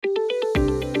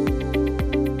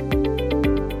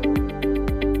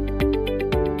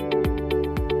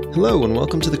Hello, and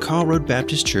welcome to the Carl Road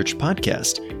Baptist Church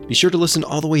podcast. Be sure to listen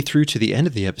all the way through to the end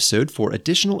of the episode for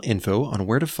additional info on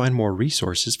where to find more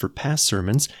resources for past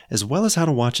sermons, as well as how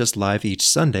to watch us live each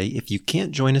Sunday if you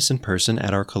can't join us in person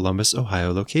at our Columbus,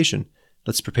 Ohio location.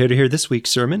 Let's prepare to hear this week's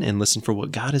sermon and listen for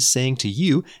what God is saying to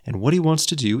you and what He wants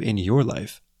to do in your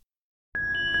life.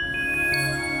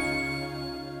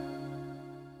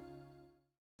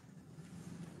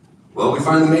 Well, we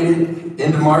finally made it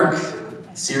into Mark,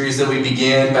 series that we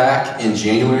began back in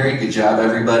January. Good job,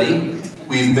 everybody.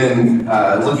 We've been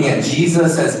looking at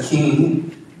Jesus as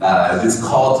King, this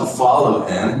call to follow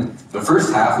Him. The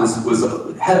first half was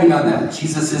heavy on that.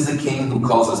 Jesus is the King who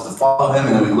calls us to follow Him,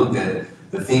 and then we looked at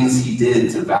the things He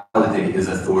did to validate His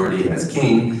authority as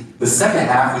King. The second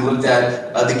half, we looked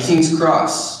at the King's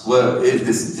cross,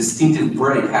 this distinctive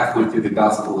break halfway through the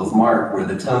Gospel of Mark, where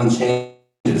the tone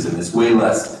changes and it's way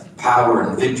less power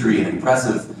and victory and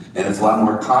impressive, and it's a lot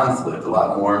more conflict, a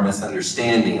lot more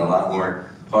misunderstanding, a lot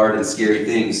more hard and scary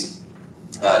things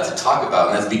to talk about.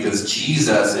 And that's because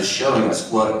Jesus is showing us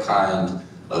what kind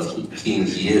of King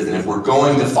He is. And if we're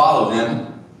going to follow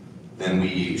Him, then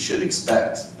we should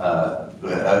expect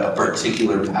a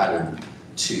particular pattern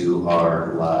to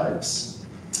our lives.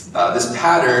 This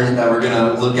pattern that we're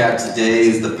going to look at today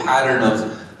is the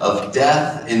pattern of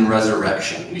death and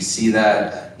resurrection. We see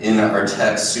that in our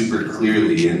text super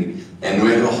clearly, and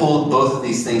we're going to hold both of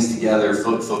these things together,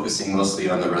 focusing mostly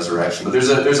on the resurrection. But there's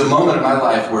a moment in my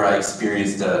life where I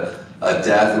experienced a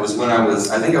death. It was when I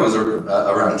was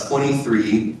around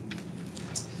 23.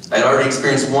 I had already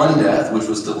experienced one death, which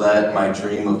was to let my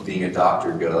dream of being a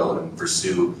doctor go and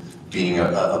pursue being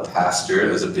a pastor.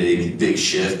 It was a big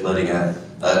shift, letting a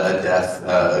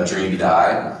dream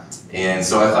die. And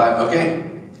so I thought, okay,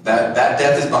 that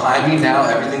death is behind me. Now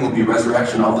everything will be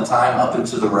resurrection all the time, up and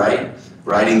to the right,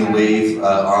 riding the wave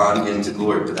on into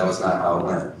glory. But that was not how it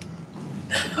went.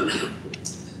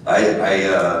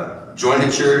 I joined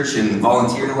a church and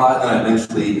volunteered a lot, and I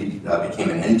eventually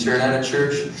became an intern at a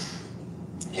church,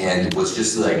 and was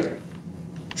just like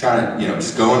trying to,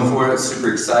 just going for it,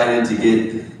 super excited to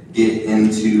get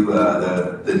into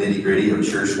the nitty-gritty of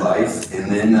church life.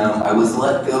 And then I was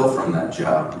let go from that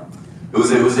job. It was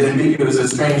a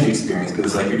strange experience,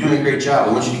 because like, you're doing a great job.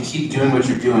 I want you to keep doing what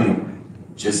you're doing.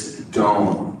 Just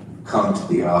don't come to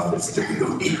the office during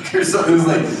the week or something. It was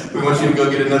like, we want you to go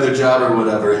get another job or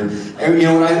whatever. And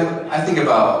when I think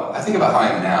about how I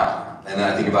am now, and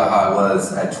I think about how I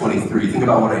was at 23, think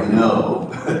about what I know,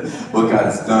 what God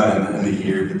has done in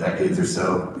the decades or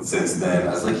so since then.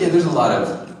 I was like, yeah, there's a lot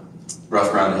of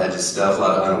rough around the edges stuff, a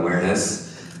lot of unawareness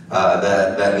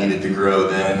that needed to grow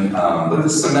then. But it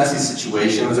was a messy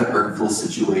situation. It was a hurtful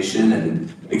situation. And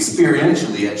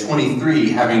experientially, at 23,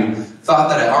 having thought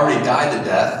that I already died to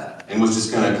death and was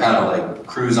just going to kind of like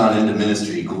cruise on into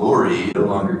ministry glory, no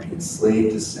longer be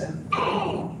enslaved to sin.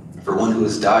 For one who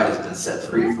has died has been set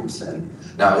free from sin.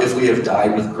 Now, if we have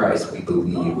died with Christ, we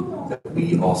believe that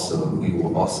we will also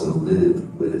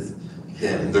live with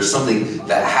Him. There's something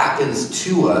that happens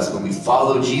to us when we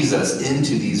follow Jesus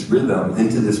into this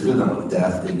rhythm of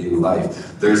death and new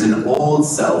life. There's an old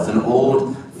self, an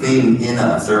old thing in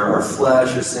us, or our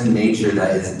flesh or sin nature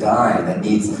that is dying, that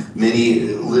needs many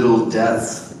little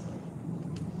deaths,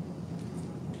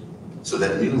 so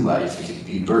that new life can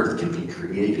be birthed, can be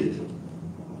created.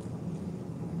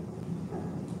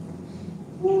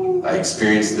 I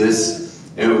experienced this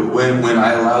when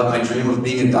I allowed my dream of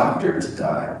being a doctor to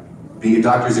die. Being a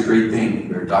doctor is a great thing.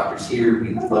 There are doctors here.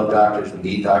 We love doctors. We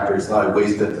need doctors. A lot of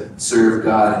ways to serve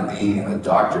God and being a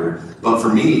doctor. But for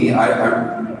me,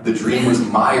 the dream was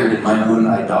mired in my own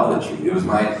idolatry. It was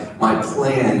my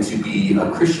plan to be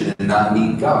a Christian and not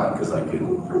need God, because I could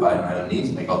provide my own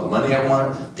needs, make all the money I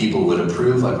want. People would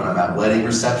approve. Like when I'm at wedding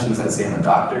receptions, I'd say I'm a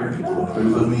doctor. People would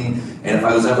approve of me. And if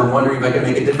I was ever wondering if I could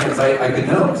make a difference, I could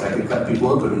know, because I could cut people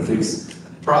open and fix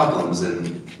problems.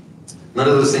 And none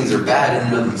of those things are bad in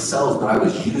and of themselves, but I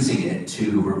was using it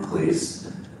to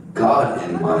replace God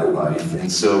in my life.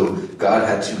 And so God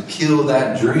had to kill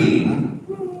that dream,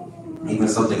 even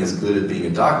something as good as being a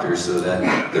doctor, so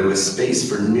that there was space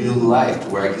for new life,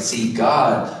 where I could see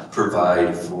God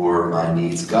provide for my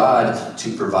needs, God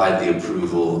to provide the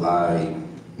approval I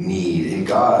need, and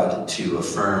God to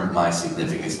affirm my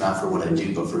significance, not for what I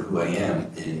do, but for who I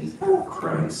am in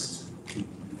Christ.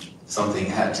 Something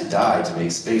had to die to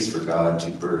make space for God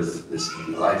to birth this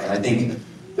new life. And I think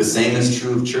the same is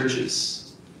true of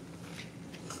churches.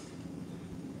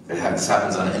 This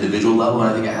happens on an individual level, and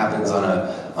I think it happens on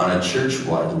a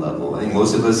church-wide level. I think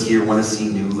most of us here want to see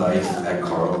new life at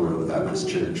Carl Road Baptist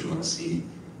Church. We want to see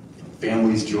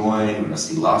families join. We want to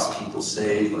see lost people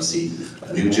saved. We want to see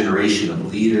a new generation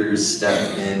of leaders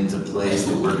step into place,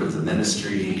 the work of the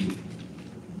ministry.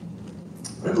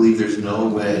 But I believe there's no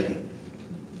way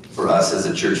for us as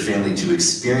a church family to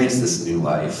experience this new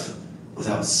life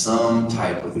without some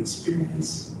type of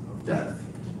experience of death.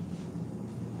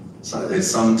 So there's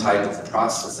some type of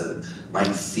process that might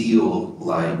feel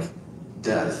like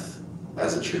death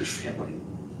as a church family.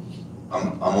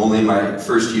 I'm only in my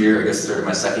first year, I guess started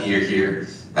my second year here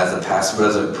as a pastor, but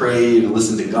as I prayed and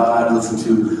listened to God, listened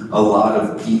to a lot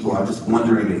of people, I'm just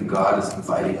wondering if God is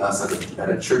inviting us at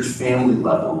a church family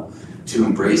level to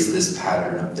embrace this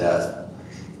pattern of death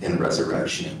and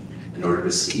resurrection in order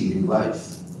to see new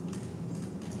life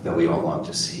that we all long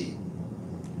to see.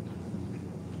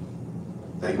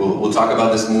 I think we'll talk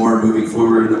about this more moving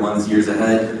forward in the months, years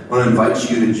ahead. I want to invite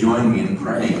you to join me in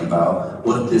praying about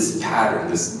what this pattern,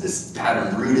 this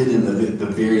pattern rooted in the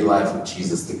very life of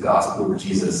Jesus, the gospel of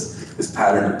Jesus, this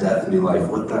pattern of death and new life,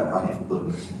 what that might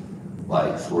look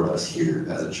like for us here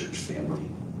as a church family.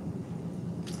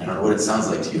 I don't know what it sounds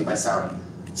like to you. It might sound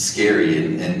scary,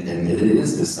 and it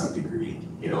is to some degree.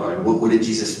 You know, I mean, what did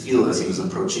Jesus feel as he was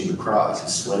approaching the cross? He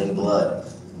was sweating blood.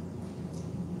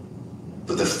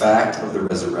 But the fact of the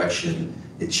resurrection,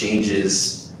 it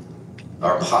changes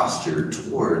our posture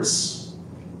towards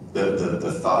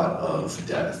the thought of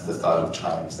death, the thought of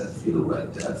times that feel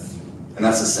like death. And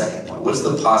that's the second point. What's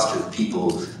the posture of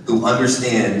people who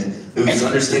understand, whose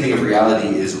understanding of reality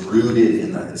is rooted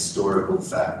in the historical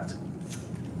fact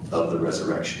of the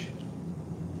resurrection?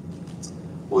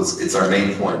 Well, it's our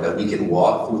main point, that we can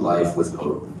walk through life with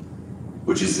hope,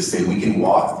 which is to say we can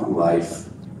walk through life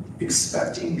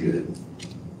expecting good.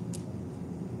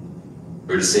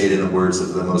 Or to say it in the words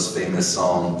of the most famous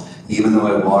psalm, even though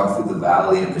I walk through the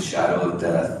valley of the shadow of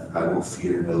death, I will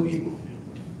fear no evil,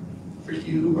 for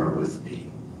you are with me.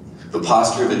 The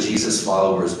posture of a Jesus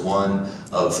follower is one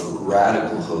of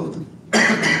radical hope.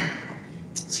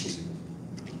 Excuse me.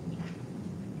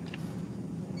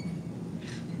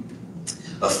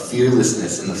 A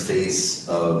fearlessness in the face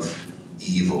of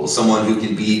evil. Someone who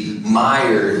can be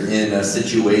mired in a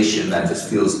situation that just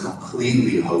feels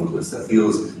completely hopeless, that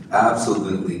feels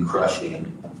absolutely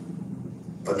crushing,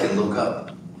 but can look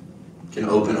up, can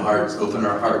open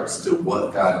our hearts to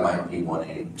what God might be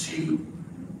wanting to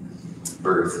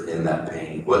birth in that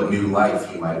pain, what new life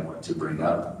he might want to bring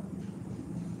up.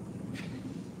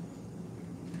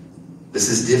 This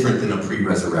is different than a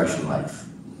pre-resurrection life.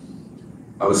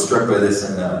 I was struck by this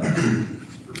in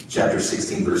chapter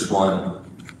 16, verse 1.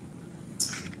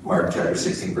 Mark chapter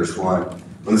 16, verse 1.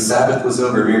 When the Sabbath was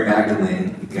over, Mary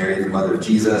Magdalene, Mary the mother of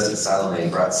Jesus, and Salome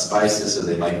brought spices so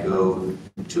they might go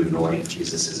to anoint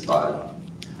Jesus' body.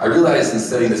 I realized in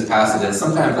studying this passage that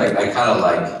sometimes I kind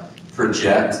of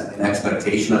project an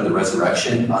expectation of the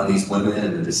resurrection on these women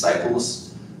and the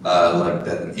disciples.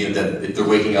 That if they're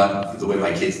waking up the way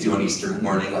my kids do on Easter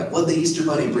morning, like, what the Easter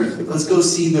bunny bring? Let's go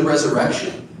see the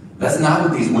resurrection. That's not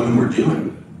what these women were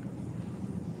doing.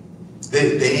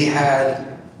 They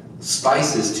had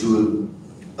spices to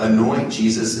anoint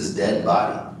Jesus' dead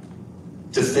body,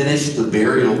 to finish the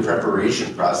burial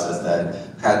preparation process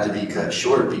that had to be cut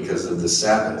short because of the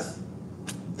Sabbath.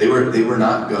 They were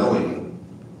not going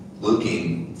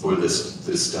looking for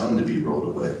this stone to be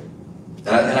rolled away. And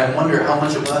I wonder how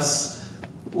much of us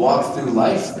walk through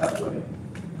life that way.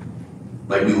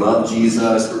 Like, we love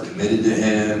Jesus, we're committed to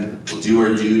him, we'll do our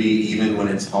duty even when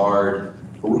it's hard,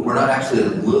 but we're not actually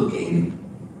looking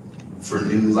for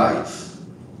new life.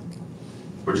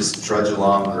 We're just trudge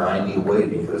along, grinding away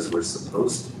because we're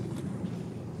supposed to.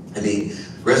 And the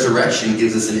resurrection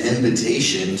gives us an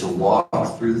invitation to walk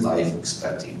through life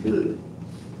expecting good.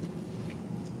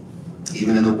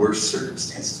 Even in the worst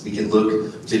circumstances, we can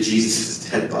look to Jesus'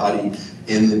 dead body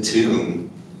in the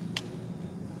tomb.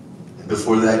 And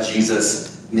before that,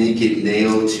 Jesus naked,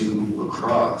 nailed to a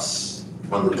cross,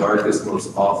 one of the darkest,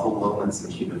 most awful moments in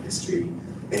human history.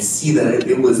 And see that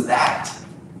it was that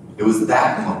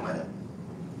moment,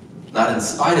 not in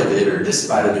spite of it or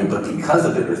despite of it, but because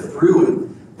of it or through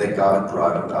it, that God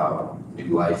brought about new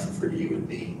life for you and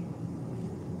me.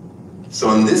 So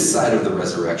on this side of the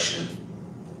resurrection,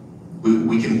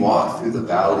 we can walk through the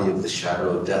valley of the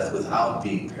shadow of death without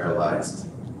being paralyzed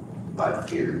by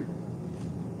fear.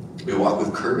 We walk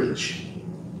with courage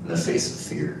in the face of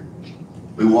fear.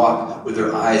 We walk with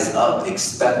our eyes up,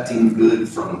 expecting good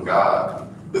from God,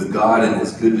 with God and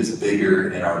his goodness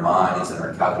bigger in our minds and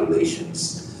our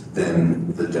calculations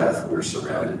than the death we're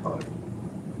surrounded by.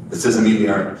 This doesn't mean we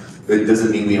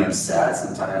aren't sad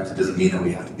sometimes. It doesn't mean that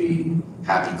we have to be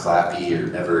happy clappy or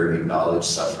never acknowledge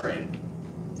suffering.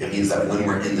 It means that when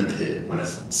we're in the pit, when a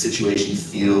situation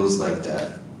feels like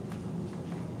that,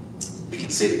 we can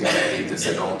say to God, I hate this,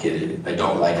 I don't get it, I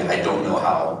don't like it, I don't know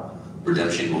how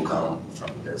redemption will come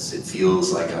from this. It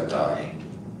feels like I'm dying.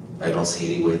 I don't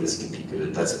see any way this can be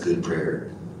good. That's a good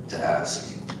prayer to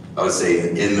ask. I would say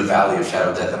in the valley of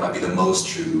shadow of death, that might be the most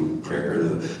true prayer.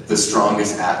 The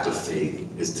strongest act of faith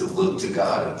is to look to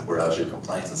God and pour out your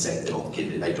complaints and say, I don't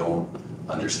get it, I don't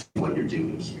understand what you're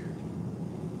doing here.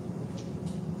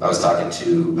 I was talking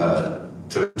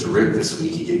to Rick this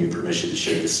week. He gave me permission to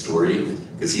share his story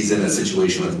because he's in a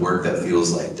situation with work that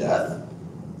feels like death,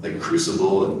 like a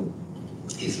crucible, and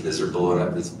he's miserable.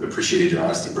 And I appreciated your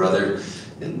honesty, brother,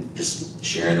 and just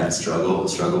sharing that struggle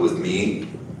with me.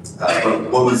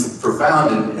 But what was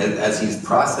profound, and as he's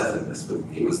processing this with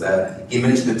me, was that he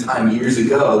mentioned a time years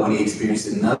ago when he experienced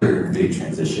another big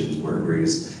transition in work where he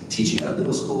was teaching at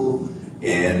middle school,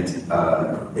 and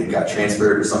it got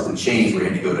transferred or something changed where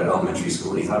he had to go to elementary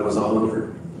school, and he thought it was all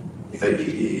over. He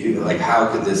thought, like,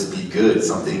 how could this be good?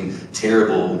 Something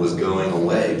terrible was going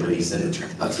away, but he said it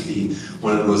turned out to be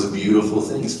one of the most beautiful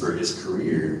things for his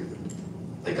career.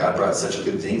 That God brought such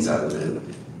good things out of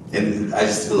it. And I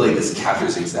just feel like this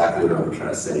captures exactly what I'm trying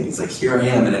to say. It's like, here I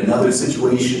am in another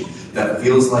situation that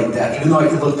feels like that. Even though I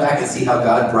can look back and see how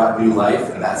God brought new life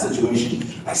in that situation,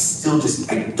 I still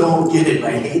I don't get it.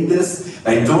 I hate this.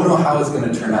 I don't know how it's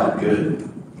going to turn out good.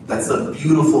 That's a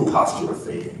beautiful posture of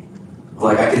faith.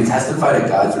 Like, I can testify to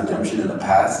God's redemption in the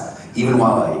past, even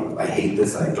while I hate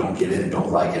this, I don't get it, I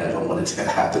don't like it, I don't want it to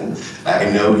happen. I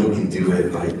know He can do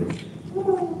it, but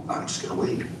I'm just going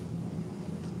to wait.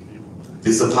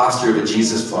 It's the posture of a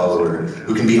Jesus follower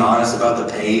who can be honest about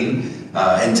the pain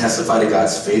and testify to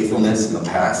God's faithfulness in the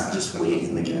past and just wait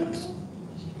in the gaps.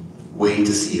 Wait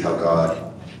to see how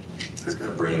God is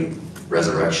going to bring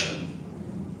resurrection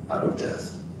out of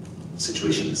death. A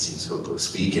situation that seems hopeless.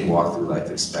 Speak and walk through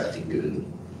life expecting good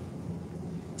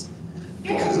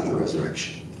because of the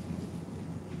resurrection.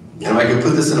 And if I could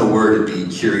put this in a word, it'd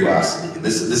be curiosity. And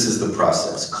this is the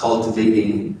process.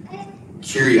 Cultivating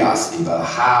curiosity about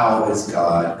how is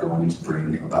God going to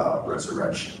bring about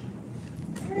resurrection.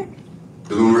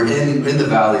 Because when we're in the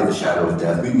valley of the shadow of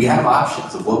death, we have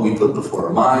options of what we put before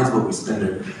our minds, what we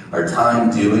spend our time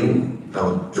doing that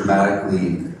will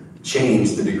dramatically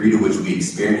change the degree to which we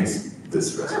experience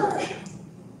this resurrection.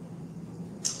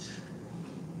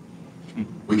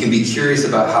 We can be curious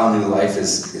about how new life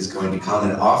is going to come,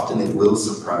 and often it will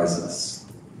surprise us.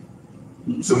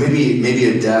 So maybe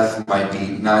a death might be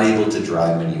not able to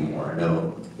drive anymore. I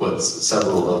know what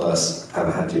several of us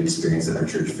have had to experience in our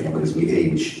church family as we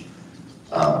age.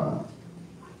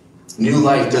 New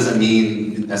life doesn't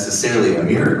mean necessarily a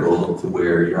miracle to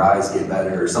where your eyes get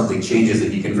better or something changes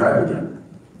and you can drive again.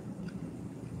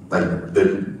 Like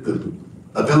the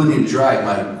ability to drive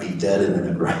might be dead in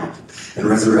the ground, and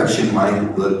resurrection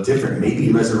might look different.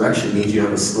 Maybe resurrection means you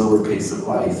have a slower pace of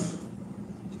life,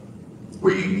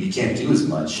 where you can't do as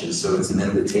much, and so it's an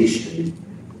invitation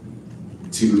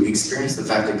to experience the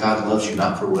fact that God loves you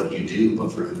not for what you do,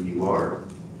 but for who you are.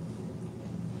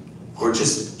 Or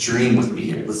just dream with me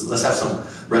here. Let's have some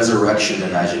resurrection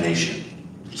imagination.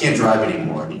 You can't drive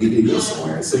anymore. You need to go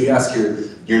somewhere. So you ask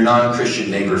your non-Christian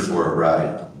neighbor for a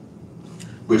ride,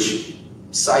 which,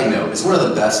 side note, is one of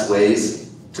the best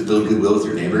ways to build goodwill with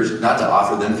your neighbors, not to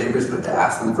offer them favors, but to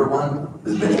ask them for one.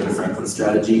 This is Benjamin Franklin's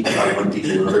strategy. Probably one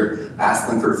people over. Ask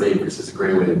them for favors. It's a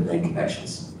great way to make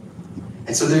connections.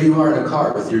 And so there you are in a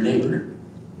car with your neighbor.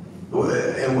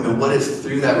 And what if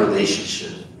through that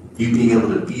relationship, you being able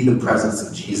to be the presence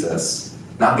of Jesus,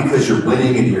 not because you're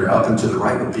winning and you're up and to the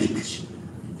right, but because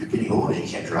you're getting older, you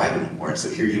can't drive anymore. And so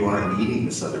here you are meeting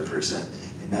this other person,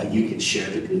 and now you can share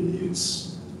the good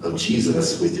news of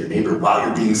Jesus with your neighbor while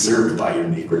you're being served by your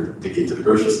neighbor to get to the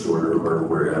grocery store or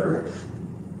wherever.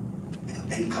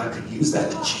 And God could use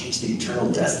that to change the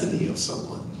eternal destiny of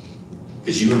someone.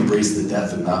 Because you embrace the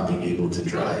death of not being able to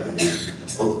drive. And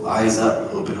you're eyes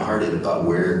up, open-hearted about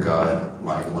where God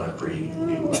might want to bring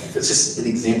new life. It's just an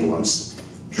example. I'm just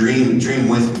dream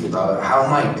with me about how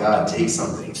might God take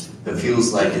something that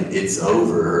feels like it's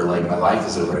over, or like my life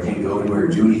is over, I can't go anywhere or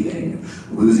do anything,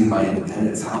 losing my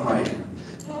independence. How might,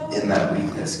 in that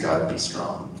weakness, God be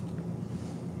strong?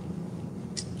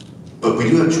 But we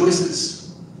do have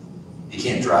choices. You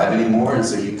can't drive anymore, and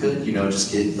so you could,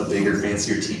 just get a bigger,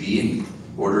 fancier TV and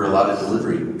order a lot of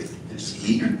delivery and just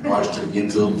eat and watch TV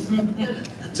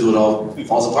until it all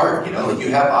falls apart. Like,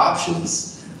 you have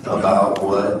options about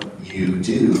what you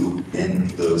do in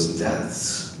those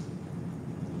deaths.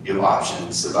 You have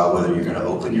options about whether you're going to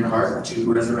open your heart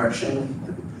to resurrection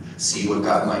and see what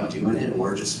God might do in it,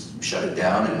 or just shut it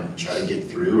down and try to get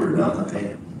through or numb the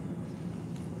pain.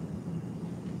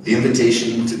 The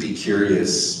invitation to be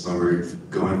curious when we're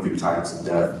going through times of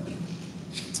death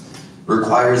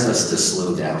requires us to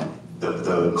slow down.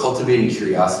 The cultivating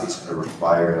curiosity is going to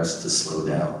require us to slow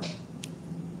down.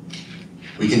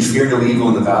 We can fear no evil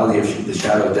in the valley of the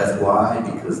shadow of death. Why?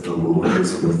 Because the Lord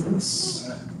is with us.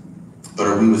 But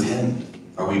are we with him?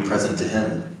 Are we present to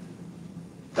him?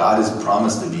 God has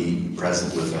promised to be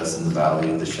present with us in the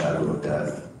valley of the shadow of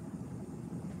death.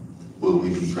 Will we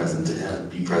be present to him?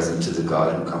 Be present to the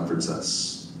God who comforts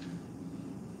us?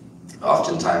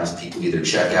 Oftentimes people either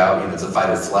check out, it's a fight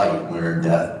or flight when we're in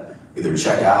death. Either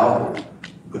check out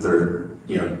with their,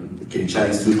 getting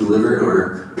Chinese food delivered,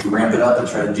 or we ramp it up and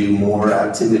try to do more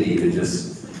activity to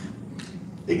just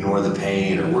ignore the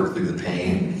pain or work through the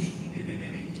pain.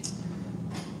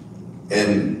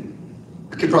 And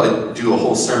I could probably do a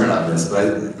whole sermon on this,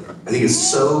 but I think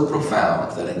it's so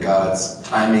profound that in God's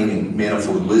timing and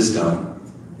manifold wisdom,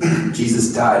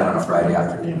 Jesus died on a Friday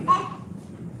afternoon.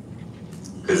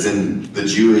 Because in the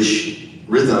Jewish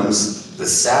rhythms, the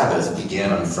Sabbath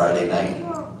began on Friday night.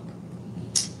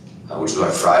 Which is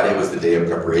why Friday was the day of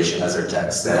preparation, as our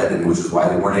text said, and which is why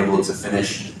they weren't able to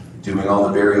finish doing all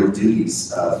the burial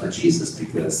duties for Jesus,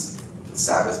 because the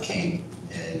Sabbath came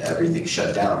and everything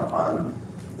shut down on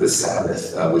the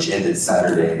Sabbath, which ended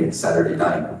Saturday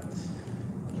night.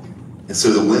 And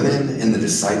so the women and the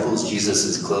disciples,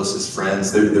 Jesus' closest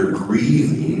friends, they're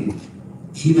grieving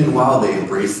even while they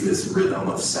embrace this rhythm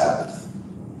of Sabbath.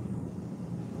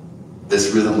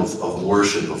 This rhythm of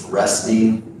worship, of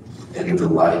resting and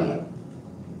delighting.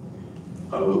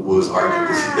 What was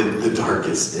arguably the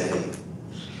darkest day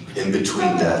in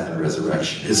between death and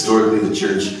resurrection. Historically, the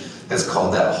church has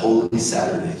called that Holy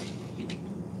Saturday.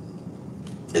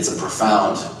 It's a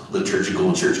profound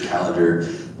liturgical church calendar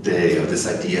day of this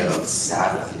idea of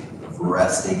Sabbathing, of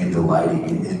resting and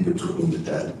delighting in between the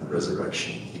death and the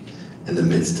resurrection, in the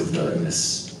midst of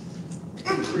darkness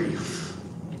and grief.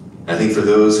 I think for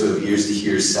those who have ears to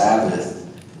hear, Sabbath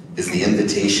is the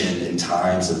invitation in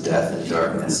times of death and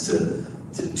darkness to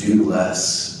do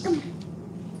less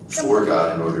for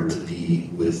God in order to be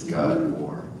with God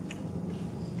more.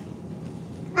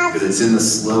 Because it's in the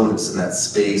slowness, in that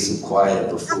space of quiet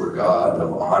before God,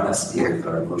 of honesty with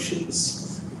our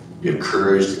emotions. We have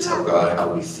courage to tell God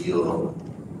how we feel.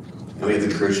 And we have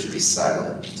the courage to be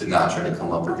silent, to not try to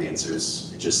come up with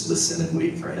answers, just listen and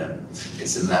wait for him.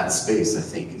 It's in that space, I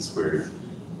think, is where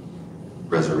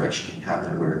resurrection can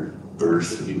happen, where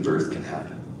new birth can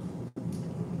happen.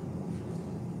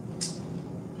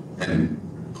 And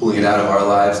pulling it out of our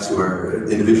lives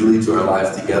individually to our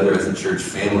lives together as a church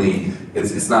family,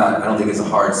 it's not, I don't think it's a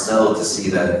hard sell to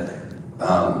see that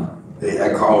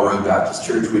at Carl Road Baptist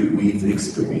Church, we've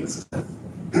experienced that.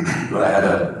 When I had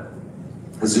a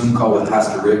Zoom call with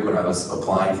Pastor Rick when I was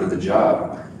applying for the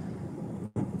job,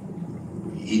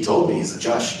 he told me, he said,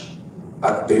 Josh,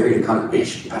 I've buried a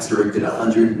congregation. Pastor Rick did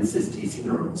 150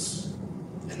 funerals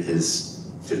in his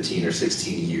 15 or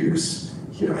 16 years.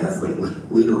 That's like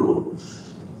literal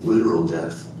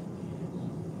death.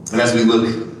 And as we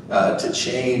look to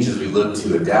change, as we look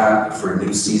to adapt for a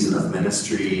new season of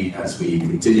ministry, as we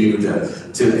continue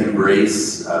to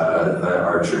embrace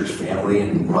our church family,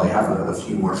 and we'll probably have a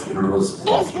few more funerals in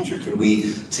the future, can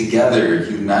we together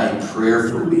unite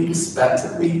prayerfully,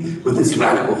 expectantly, with this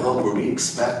radical hope where we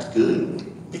expect good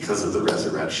because of the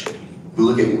resurrection? We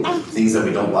look at things that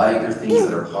we don't like, or things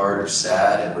that are hard or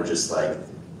sad, and we're just like,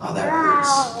 oh, that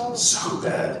hurts so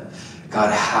bad.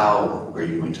 God, how are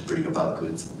you going to bring about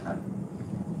good from that?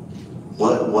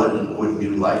 What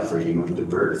new life are you going to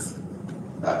birth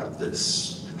out of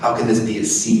this? How can this be a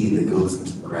seed that goes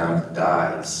into the ground and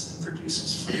dies and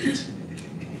produces fruit?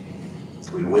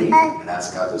 So we wait and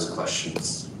ask God those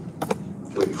questions.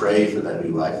 We pray for that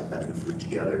new life and that new fruit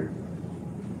together.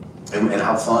 And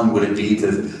how fun would it be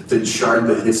to chart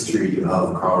the history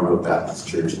of Carl Road Baptist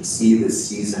Church and see this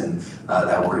season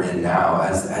that we're in now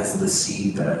as the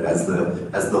seed bed, as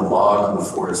the log on the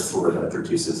forest floor that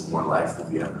produces more life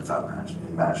than we ever thought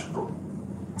imaginable.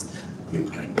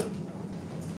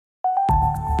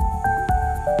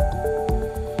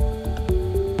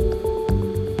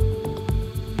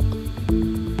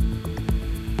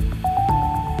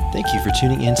 Thank you for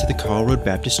tuning in to the Carl Road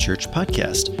Baptist Church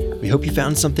podcast. We hope you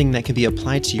found something that can be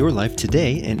applied to your life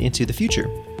today and into the future.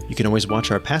 You can always watch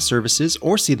our past services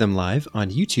or see them live on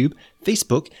YouTube,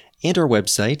 Facebook, and our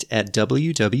website at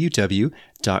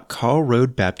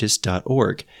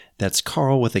www.carlroadbaptist.org. That's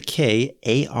Carl with a K,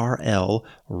 A-R-L,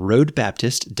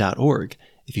 roadbaptist.org.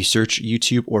 If you search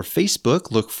YouTube or Facebook,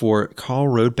 look for Carl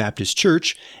Road Baptist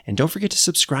Church, and don't forget to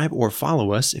subscribe or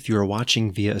follow us if you are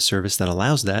watching via a service that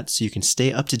allows that, so you can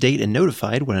stay up to date and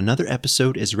notified when another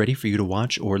episode is ready for you to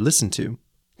watch or listen to.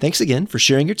 Thanks again for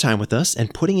sharing your time with us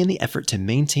and putting in the effort to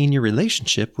maintain your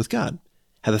relationship with God.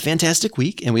 Have a fantastic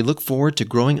week, and we look forward to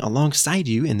growing alongside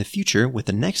you in the future with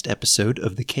the next episode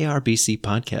of the KRBC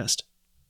podcast.